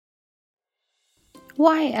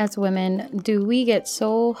Why, as women, do we get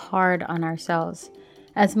so hard on ourselves?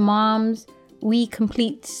 As moms, we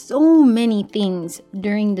complete so many things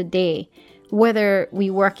during the day, whether we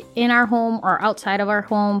work in our home or outside of our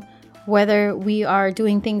home, whether we are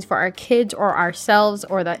doing things for our kids or ourselves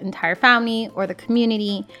or the entire family or the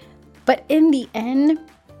community. But in the end,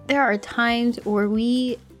 there are times where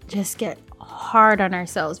we just get hard on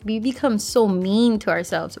ourselves. We become so mean to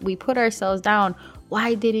ourselves. We put ourselves down.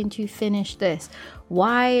 Why didn't you finish this?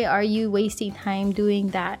 Why are you wasting time doing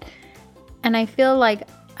that? And I feel like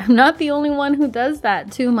I'm not the only one who does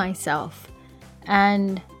that to myself.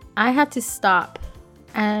 And I had to stop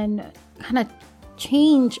and kind of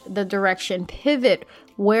change the direction, pivot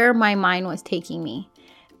where my mind was taking me.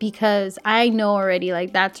 Because I know already,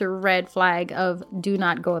 like, that's a red flag of do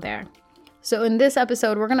not go there. So in this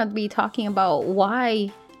episode, we're going to be talking about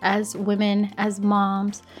why, as women, as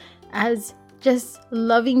moms, as just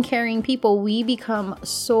loving, caring people, we become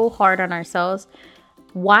so hard on ourselves,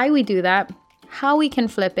 why we do that, how we can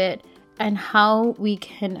flip it, and how we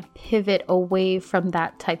can pivot away from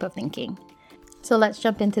that type of thinking. So let's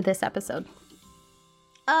jump into this episode.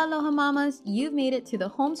 Aloha mamas, you've made it to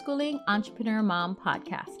the Homeschooling Entrepreneur Mom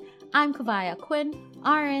podcast. I'm Kavaya Quinn,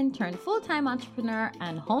 RN turned full-time entrepreneur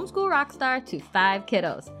and homeschool rockstar to 5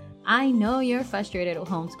 kiddos. I know you're frustrated with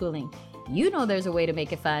homeschooling. You know there's a way to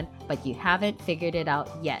make it fun, but you haven't figured it out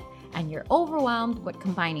yet. And you're overwhelmed with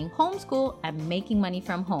combining homeschool and making money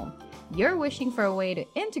from home. You're wishing for a way to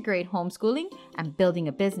integrate homeschooling and building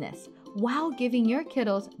a business while giving your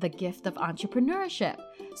kiddos the gift of entrepreneurship.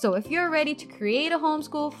 So if you're ready to create a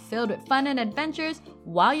homeschool filled with fun and adventures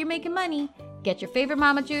while you're making money, get your favorite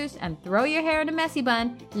mama juice and throw your hair in a messy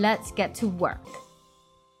bun. Let's get to work.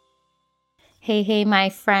 Hey, my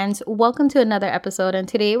friends. Welcome to another episode. And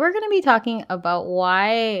today we're going to be talking about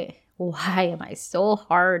why am I so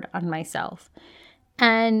hard on myself?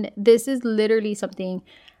 And this is literally something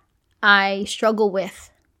I struggle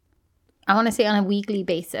with, I want to say, on a weekly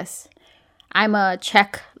basis. I'm a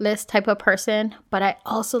checklist type of person, but I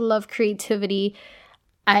also love creativity.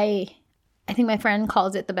 I think my friend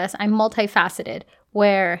calls it the best. I'm multifaceted,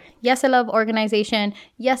 where yes, I love organization.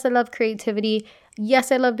 Yes, I love creativity.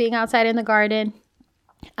 Yes, I love being outside in the garden.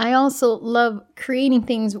 I also love creating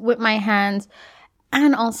things with my hands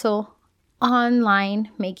and also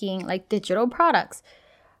online making like digital products.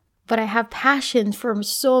 But I have passions for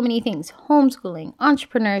so many things: homeschooling,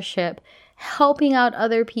 entrepreneurship, helping out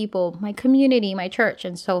other people, my community, my church,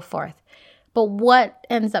 and so forth. But what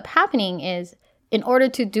ends up happening is, in order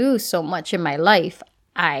to do so much in my life,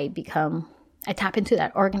 I tap into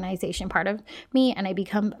that organization part of me and I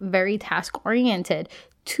become very task oriented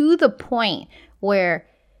to the point where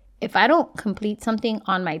if I don't complete something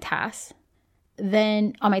on my task,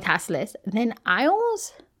 then on my task list, then I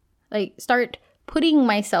almost start putting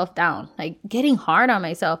myself down, getting hard on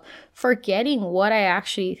myself, forgetting what I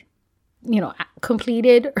actually,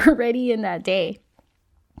 completed already in that day.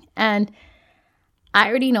 And I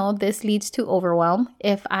already know this leads to overwhelm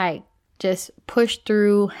if I just push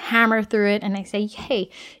through, hammer through it, and I say,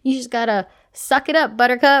 hey, you just gotta suck it up,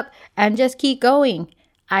 buttercup, and just keep going.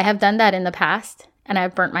 I have done that in the past, and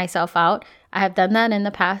I've burnt myself out. I have done that in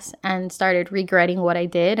the past and started regretting what I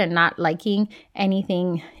did and not liking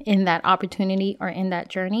anything in that opportunity or in that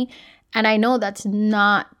journey. And I know that's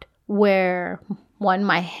not where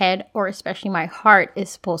my head or especially my heart is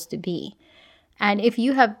supposed to be. And if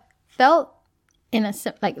you have felt in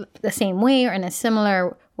the same way or in a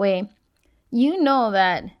similar way, you know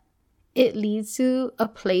that it leads to a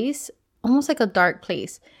place, almost like a dark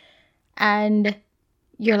place. And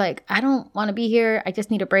you're like, I don't want to be here. I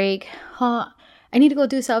just need a break. I need to go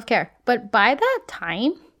do self-care. But by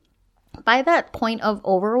that point of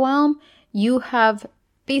overwhelm, you have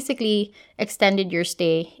basically extended your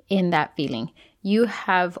stay in that feeling. You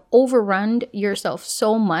have overrun yourself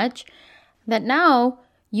so much that now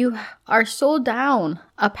you are so down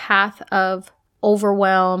a path of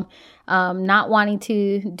overwhelm, not wanting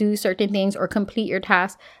to do certain things or complete your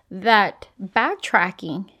tasks, that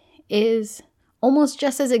backtracking is almost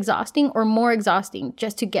just as exhausting or more exhausting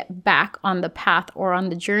just to get back on the path or on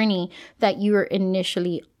the journey that you were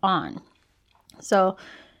initially on. So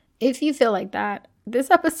if you feel like that, this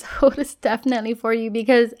episode is definitely for you,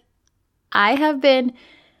 because I have been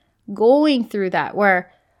going through that,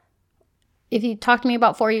 where if you talked to me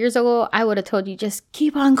about 4 years ago, I would have told you, just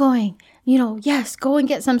keep on going. Yes, go and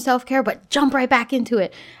get some self-care, but jump right back into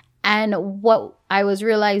it. And what I was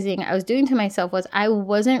realizing I was doing to myself was I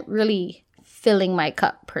wasn't really filling my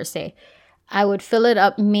cup per se. I would fill it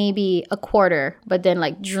up maybe a quarter, but then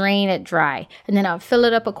like drain it dry. And then I would fill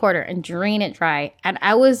it up a quarter and drain it dry. And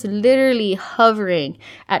I was literally hovering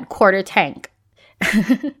at quarter tank.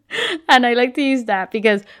 And I like to use that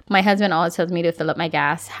because my husband always tells me to fill up my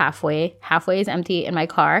gas halfway. Halfway is empty in my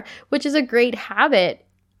car, which is a great habit.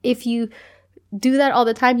 If you do that all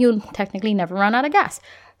the time, you'll technically never run out of gas.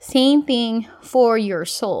 Same thing for your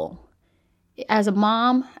soul. As a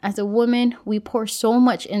mom, as a woman, we pour so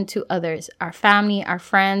much into others, our family, our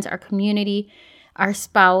friends, our community, our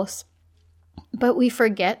spouse, but we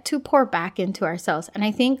forget to pour back into ourselves. And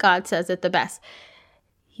I think God says it the best.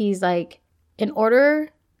 He's like, in order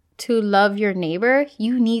to love your neighbor,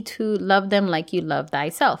 you need to love them like you love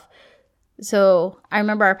thyself. So I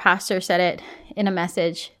remember our pastor said it in a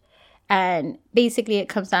message, and basically it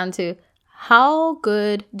comes down to, how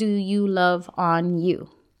good do you love on you?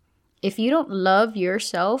 If you don't love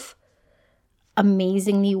yourself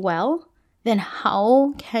amazingly well, then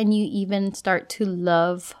how can you even start to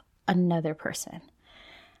love another person?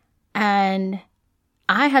 And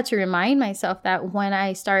I had to remind myself that when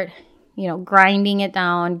I start, grinding it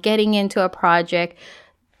down, getting into a project,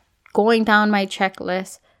 going down my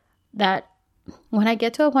checklist, that when I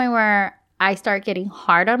get to a point where I start getting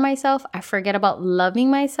hard on myself, I forget about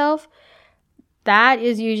loving myself. That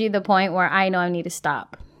is usually the point where I know I need to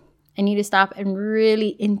stop. I need to stop and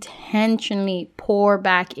really intentionally pour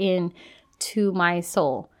back in to my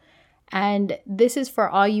soul. And this is for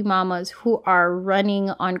all you mamas who are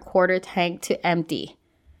running on quarter tank to empty.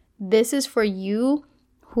 This is for you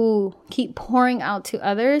who keep pouring out to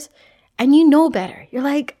others and you know better. You're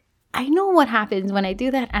like, I know what happens when I do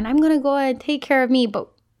that, and I'm going to go and take care of me. But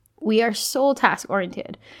we are so task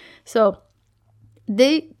oriented. So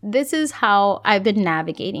this is how I've been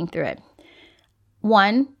navigating through it.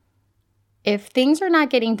 One, if things are not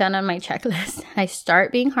getting done on my checklist, I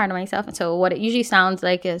start being hard on myself. And so what it usually sounds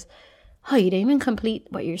like is, oh, you didn't even complete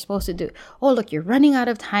what you're supposed to do. Oh, look, you're running out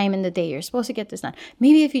of time in the day. You're supposed to get this done.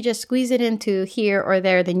 Maybe if you just squeeze it into here or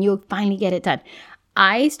there, then you'll finally get it done.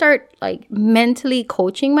 I start like mentally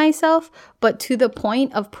coaching myself, but to the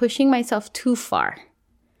point of pushing myself too far.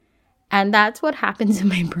 And that's what happens in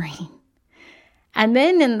my brain. And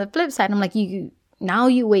then in the flip side, I'm like, now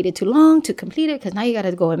you waited too long to complete it because now you got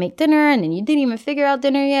to go and make dinner, and then you didn't even figure out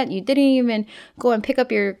dinner yet. You didn't even go and pick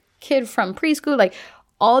up your kid from preschool. Like,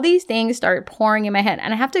 all these things start pouring in my head,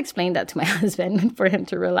 and I have to explain that to my husband for him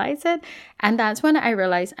to realize it. And that's when I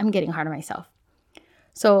realized I'm getting hard on myself.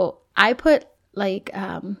 So I put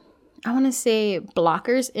I want to say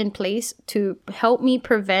blockers in place to help me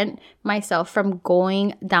prevent myself from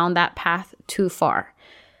going down that path too far.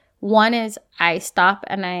 One is I stop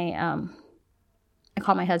and I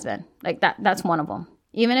call my husband. Like that's one of them.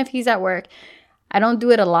 Even if he's at work, I don't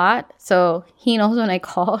do it a lot. So he knows when I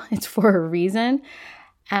call, it's for a reason.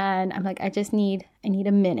 And I'm like, I need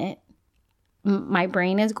a minute. My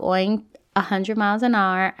brain is going 100 miles an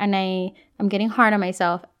hour and I'm getting hard on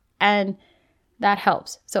myself, and that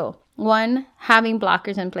helps. So one, having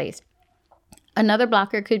blockers in place. Another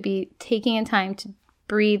blocker could be taking a time to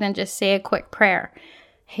breathe and just say a quick prayer.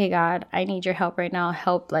 Hey God, I need your help right now.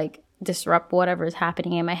 Help disrupt whatever is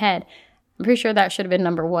happening in my head. I'm pretty sure that should have been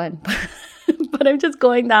number one, but I'm just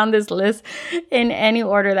going down this list in any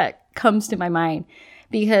order that comes to my mind,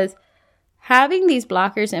 because having these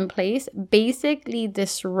blockers in place basically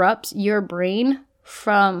disrupts your brain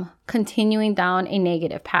from continuing down a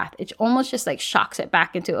negative path. It almost just shocks it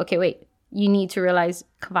back into, okay, wait, you need to realize,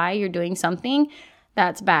 Kavai, you're doing something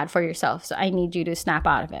that's bad for yourself. So I need you to snap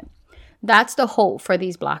out of it. That's the hope for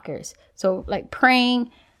these blockers. So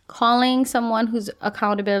praying, calling someone who's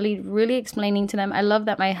accountability, really explaining to them. I love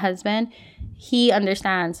that my husband, he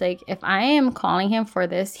understands. If I am calling him for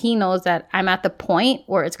this, he knows that I'm at the point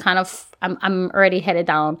where it's kind of, I'm already headed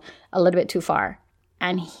down a little bit too far.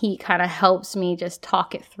 And he kind of helps me just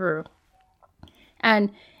talk it through.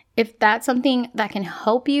 And if that's something that can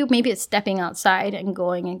help you, maybe it's stepping outside and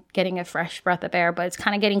going and getting a fresh breath of air, but it's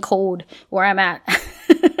kind of getting cold where I'm at.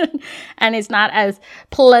 And it's not as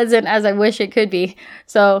pleasant as I wish it could be.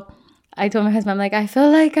 So I told my husband, I'm like, I feel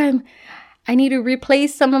like I need to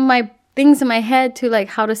replace some of my things in my head to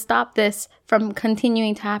how to stop this from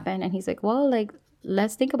continuing to happen. And he's like, well,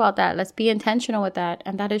 let's think about that. Let's be intentional with that.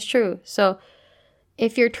 And that is true. So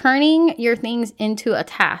if you're turning your things into a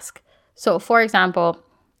task, so for example,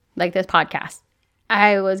 like this podcast,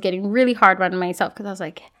 I was getting really hard on myself because I was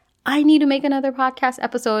like, I need to make another podcast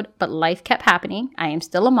episode, but life kept happening. I am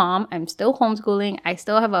still a mom. I'm still homeschooling. I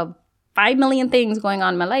still have 5 million things going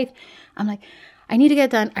on in my life. I'm like, I need to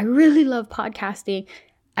get done. I really love podcasting.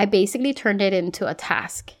 I basically turned it into a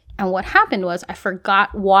task. And what happened was I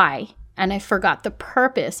forgot why And I forgot the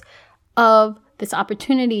purpose of this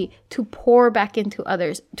opportunity to pour back into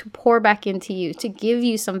others, to pour back into you, to give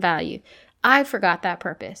you some value. I forgot that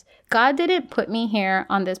purpose. God didn't put me here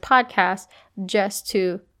on this podcast just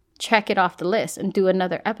to check it off the list and do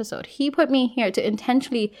another episode. He put me here to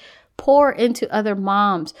intentionally pour into other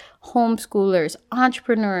moms, homeschoolers,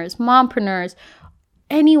 entrepreneurs, mompreneurs,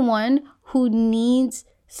 anyone who needs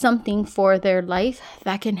something for their life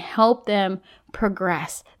that can help them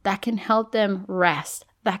progress, that can help them rest,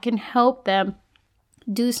 that can help them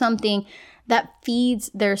do something that feeds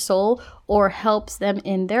their soul or helps them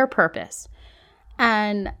in their purpose.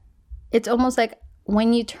 And it's almost like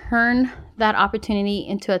when you turn that opportunity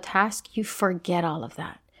into a task, you forget all of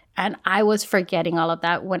that. And I was forgetting all of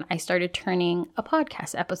that when I started turning a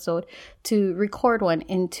podcast episode to record one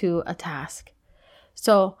into a task.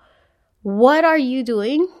 So what are you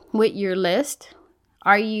doing with your list?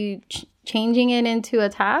 Are you changing it into a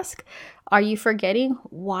task? Are you forgetting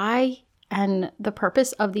why and the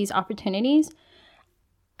purpose of these opportunities?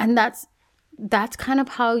 And that's kind of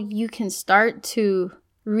how you can start to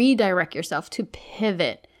redirect yourself, to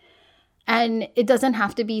pivot. And it doesn't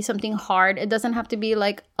have to be something hard. It doesn't have to be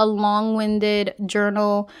like a long-winded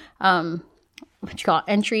journal,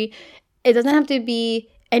 entry. It doesn't have to be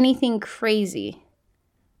anything crazy.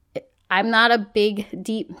 I'm not a big,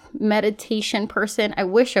 deep meditation person. I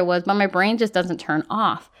wish I was, but my brain just doesn't turn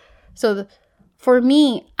off. So for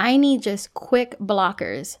me, I need just quick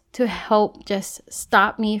blockers to help just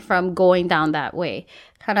stop me from going down that way.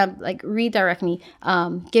 Kind of like redirect me,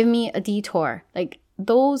 give me a detour. Like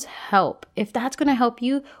those help. If that's going to help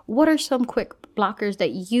you, what are some quick blockers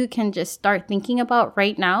that you can just start thinking about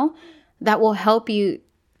right now that will help you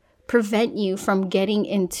prevent you from getting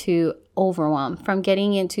into overwhelm, from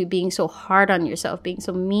getting into being so hard on yourself, being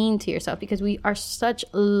so mean to yourself, because we are such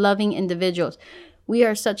loving individuals. We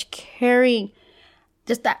are such caring,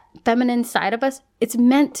 just that feminine side of us. It's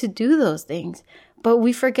meant to do those things, but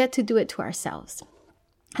we forget to do it to ourselves.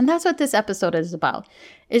 And that's what this episode is about.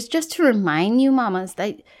 It's just to remind you mamas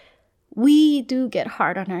that we do get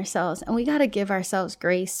hard on ourselves and we got to give ourselves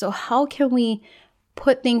grace. So how can we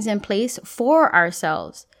put things in place for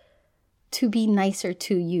ourselves to be nicer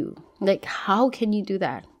to you? Like, how can you do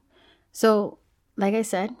that? So, like I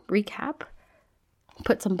said, recap,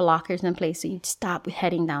 put some blockers in place so you stop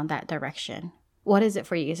heading down that direction. What is it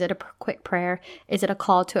for you? Is it a quick prayer? Is it a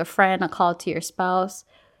call to a friend, a call to your spouse?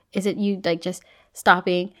 Is it you like just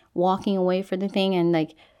stopping, walking away from the thing and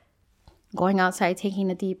like going outside, taking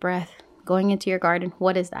a deep breath, going into your garden?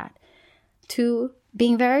 What is that? 2,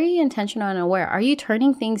 being very intentional and aware. Are you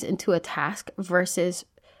turning things into a task versus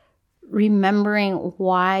remembering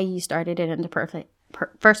why you started it in the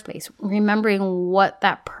first place? Remembering what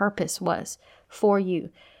that purpose was for you.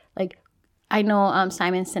 Like, I know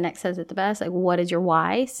Simon Sinek says it the best. Like, what is your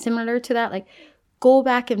why? Similar to that, like, go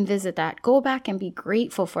back and visit that. Go back and be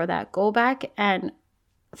grateful for that. Go back and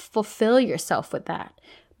fulfill yourself with that.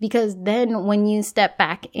 Because then when you step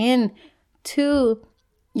back in to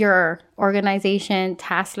your organization,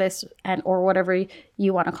 task list, and or whatever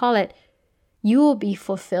you want to call it, you will be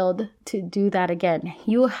fulfilled to do that again.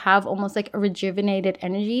 You will have almost like a rejuvenated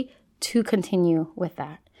energy to continue with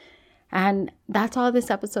that. And that's all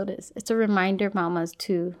this episode is. It's a reminder, mamas,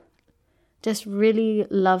 to just really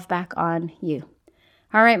love back on you.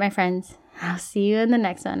 All right, my friends, I'll see you in the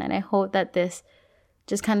next one. And I hope that this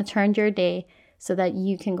just kind of turned your day so that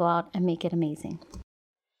you can go out and make it amazing.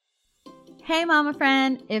 Hey, mama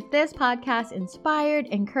friend, if this podcast inspired,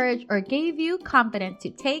 encouraged, or gave you confidence to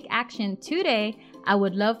take action today, I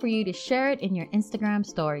would love for you to share it in your Instagram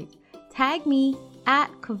stories. Tag me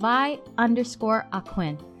at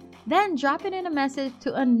Kavai_Aquin. Then drop it in a message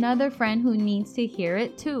to another friend who needs to hear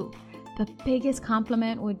it too. The biggest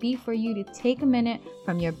compliment would be for you to take a minute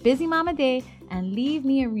from your busy mama day and leave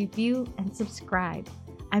me a review and subscribe.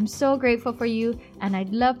 I'm so grateful for you, and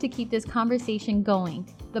I'd love to keep this conversation going.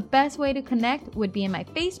 The best way to connect would be in my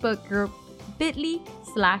Facebook group, bit.ly/HEM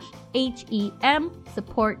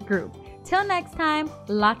support group. Till next time,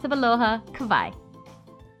 lots of aloha, Kavai.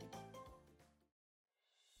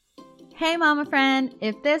 Hey, mama friend,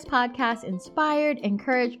 if this podcast inspired,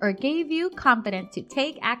 encouraged, or gave you confidence to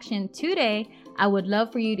take action today, I would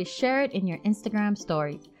love for you to share it in your Instagram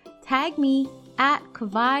stories. Tag me at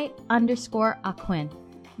Kavai_Aquin.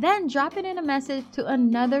 Then drop it in a message to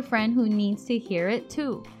another friend who needs to hear it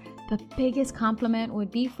too. The biggest compliment would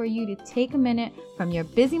be for you to take a minute from your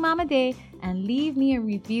busy mama day and leave me a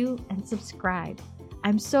review and subscribe.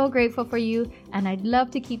 I'm so grateful for you, and I'd love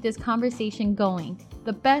to keep this conversation going.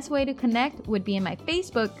 The best way to connect would be in my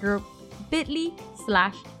Facebook group, bit.ly/HEM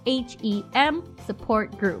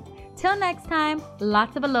support group. Till next time,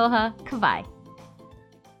 lots of aloha. Kawai.